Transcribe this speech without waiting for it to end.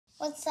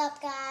What's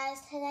up, guys?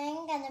 Today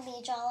I'm going to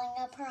be drawing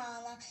a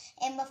piranha,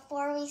 and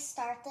before we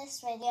start this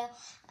video,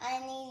 I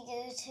need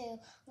you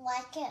to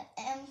like it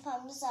and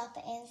thumbs up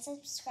and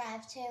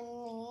subscribe to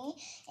me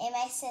and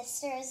my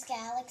sister's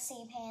Galaxy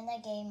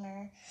Panda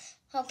Gamer.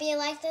 Hope you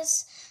like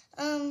this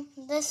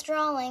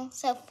drawing.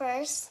 So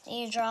first,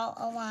 you draw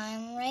a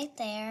line right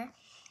there,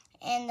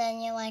 and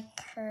then you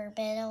curve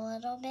it a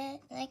little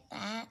bit like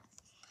that.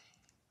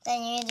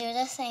 Then you do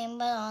the same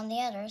but on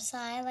the other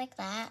side like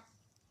that.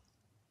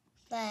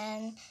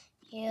 Then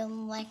you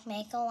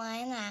make a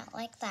line out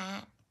like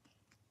that.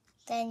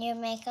 Then you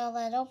make a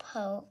little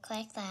poke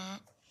like that.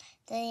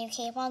 Then you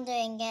keep on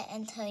doing it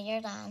until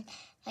you're done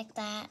like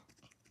that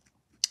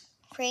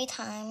 3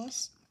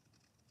 times.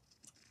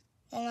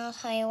 Then I'll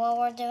tell you what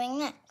we're doing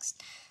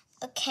next.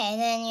 Okay,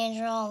 then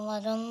you draw a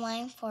little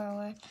line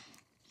forward,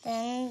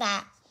 then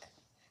back,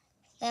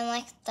 then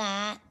like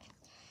that.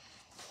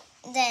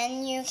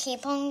 Then you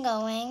keep on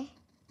going.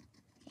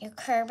 You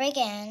curve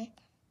again.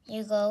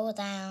 You go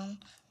down.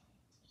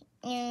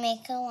 You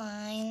make a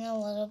line a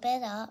little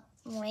bit up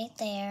right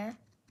there.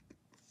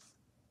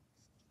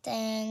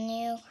 Then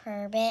you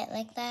curve it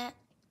like that.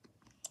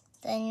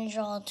 Then you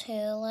draw 2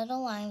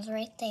 little lines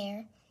right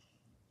there.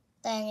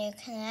 Then you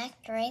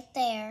connect right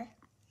there.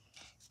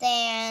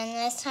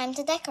 Then it's time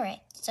to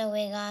decorate. So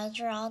we gotta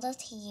draw the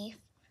teeth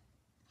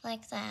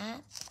like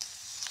that.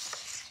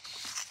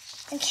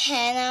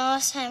 Okay, now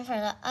it's time for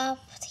the up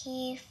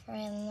teeth,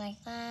 right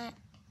like that.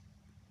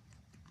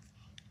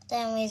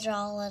 Then we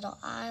draw a little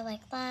eye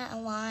like that, a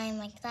line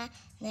like that.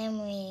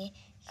 Then we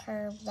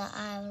curve the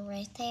eye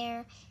right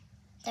there.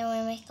 Then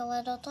we make a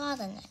little dot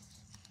in it,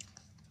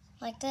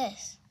 like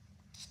this.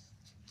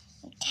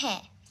 Okay,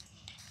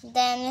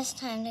 then it's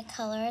time to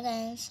color it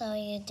in. So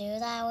you do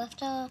that with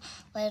the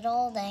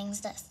little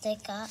things that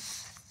stick up.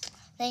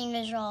 Then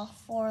you draw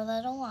 4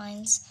 little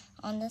lines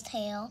on the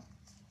tail.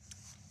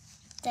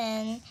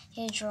 Then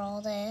you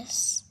draw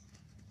this,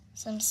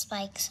 some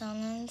spikes on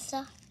it and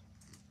stuff.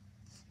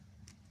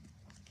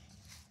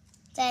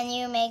 Then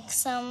you make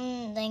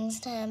some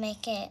things to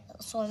make it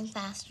swim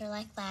faster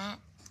like that.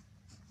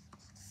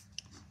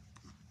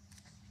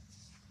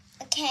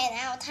 Okay,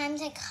 now time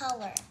to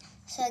color.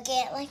 So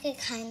get a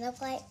kind of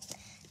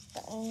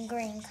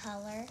green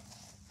color.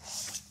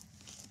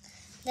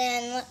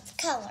 Then let's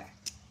color.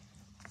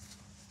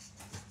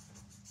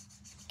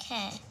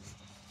 Okay.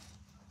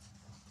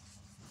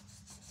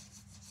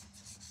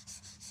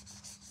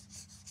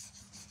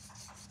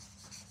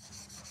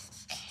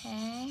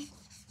 Okay.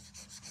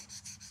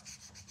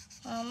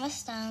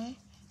 Almost done.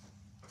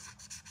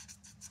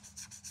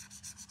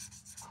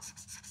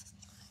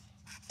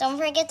 Don't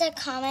forget to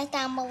comment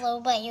down below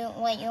what you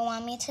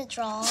want me to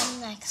draw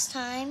next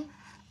time.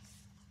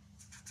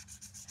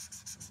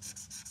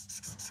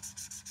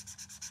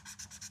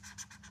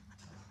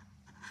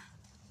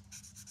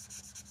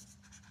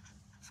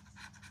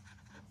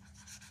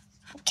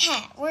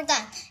 Okay, we're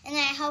done. And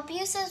I hope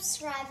you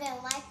subscribe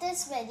and like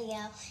this video.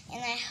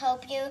 And I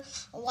hope you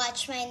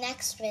watch my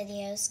next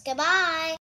videos. Goodbye!